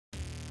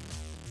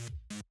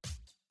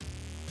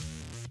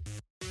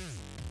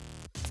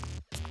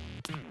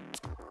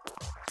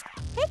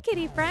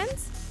Kitty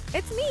friends!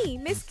 It's me,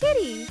 Miss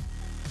Kitty,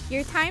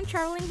 your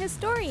time-traveling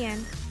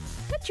historian.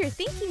 Put your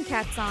thinking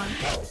caps on.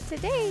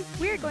 Today,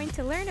 we're going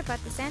to learn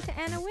about the Santa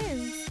Ana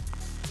winds.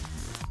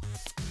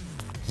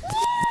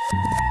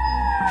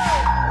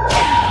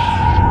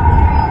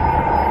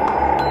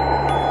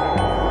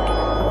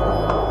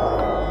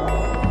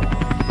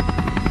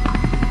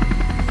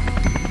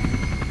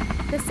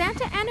 The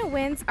Santa Ana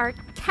winds are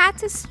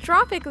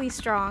catastrophically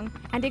strong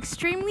and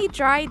extremely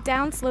dry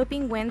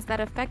downsloping winds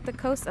that affect the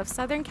coast of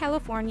Southern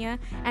California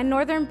and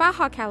northern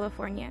Baja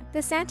California.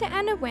 The Santa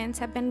Ana winds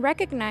have been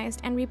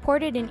recognized and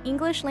reported in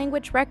English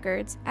language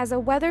records as a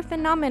weather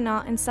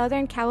phenomenon in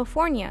Southern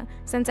California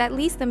since at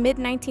least the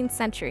mid-19th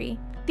century.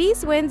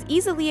 These winds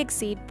easily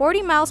exceed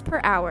 40 miles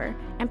per hour,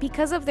 and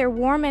because of their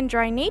warm and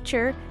dry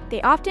nature,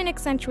 they often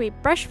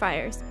accentuate brush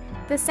fires.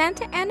 The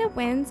Santa Ana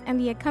winds and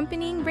the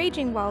accompanying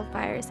raging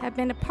wildfires have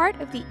been a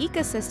part of the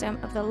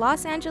ecosystem of the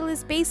Los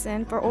Angeles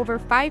basin for over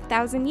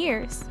 5,000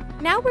 years.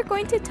 Now we're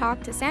going to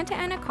talk to Santa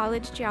Ana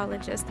College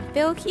geologist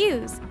Phil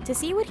Hughes to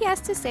see what he has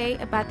to say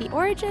about the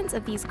origins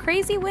of these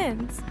crazy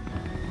winds.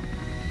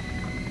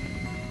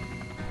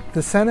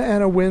 The Santa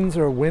Ana winds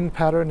are a wind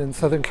pattern in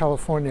Southern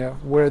California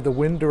where the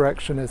wind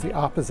direction is the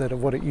opposite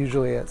of what it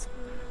usually is.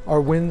 Our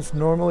winds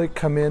normally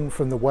come in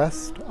from the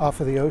west off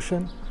of the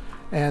ocean,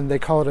 and they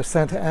call it a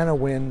Santa Ana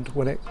wind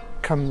when it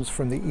comes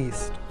from the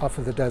east, off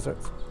of the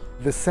deserts.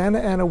 The Santa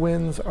Ana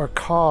winds are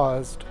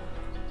caused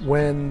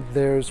when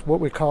there's what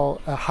we call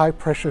a high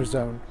pressure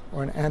zone,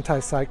 or an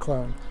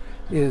anticyclone,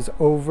 is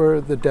over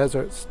the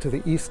deserts to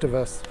the east of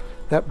us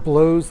that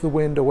blows the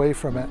wind away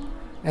from it.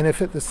 And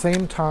if at the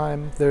same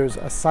time there's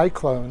a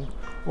cyclone,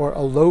 or a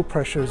low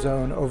pressure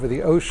zone over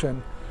the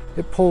ocean,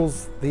 it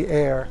pulls the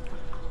air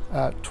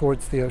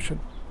towards the ocean.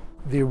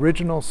 The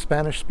original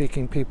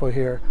Spanish-speaking people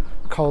here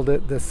called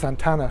it the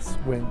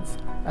Santanas winds,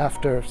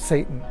 after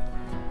Satan,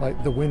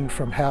 like the wind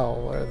from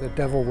hell or the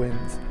devil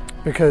winds.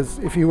 Because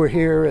if you were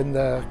here in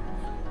the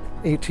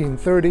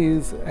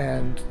 1830s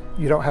and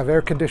you don't have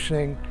air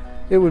conditioning,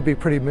 it would be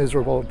pretty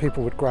miserable and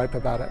people would gripe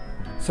about it.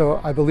 So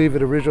I believe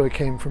it originally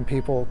came from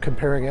people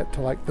comparing it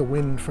to like the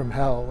wind from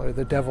hell or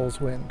the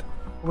devil's wind.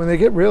 When they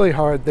get really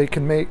hard, they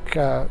can make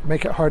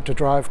it hard to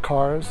drive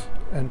cars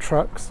and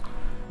trucks.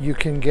 You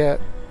can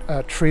get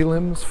tree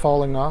limbs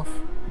falling off.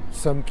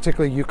 Some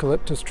particularly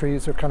eucalyptus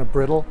trees are kind of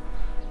brittle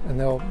and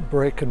they'll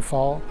break and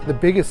fall. The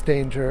biggest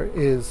danger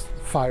is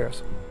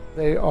fires.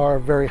 They are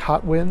very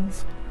hot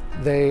winds.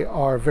 They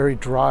are very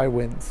dry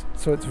winds,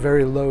 so it's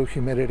very low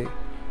humidity.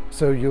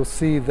 So you'll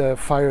see the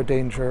fire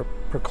danger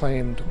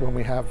proclaimed when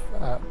we have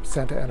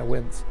Santa Ana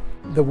winds.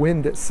 The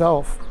wind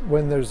itself,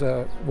 when there's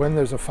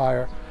a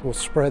fire, will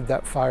spread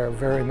that fire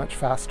very much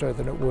faster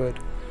than it would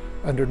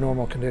under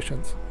normal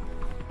conditions.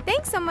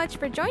 Thanks so much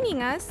for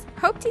joining us.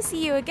 Hope to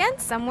see you again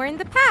somewhere in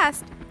the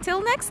past. Till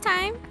next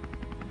time!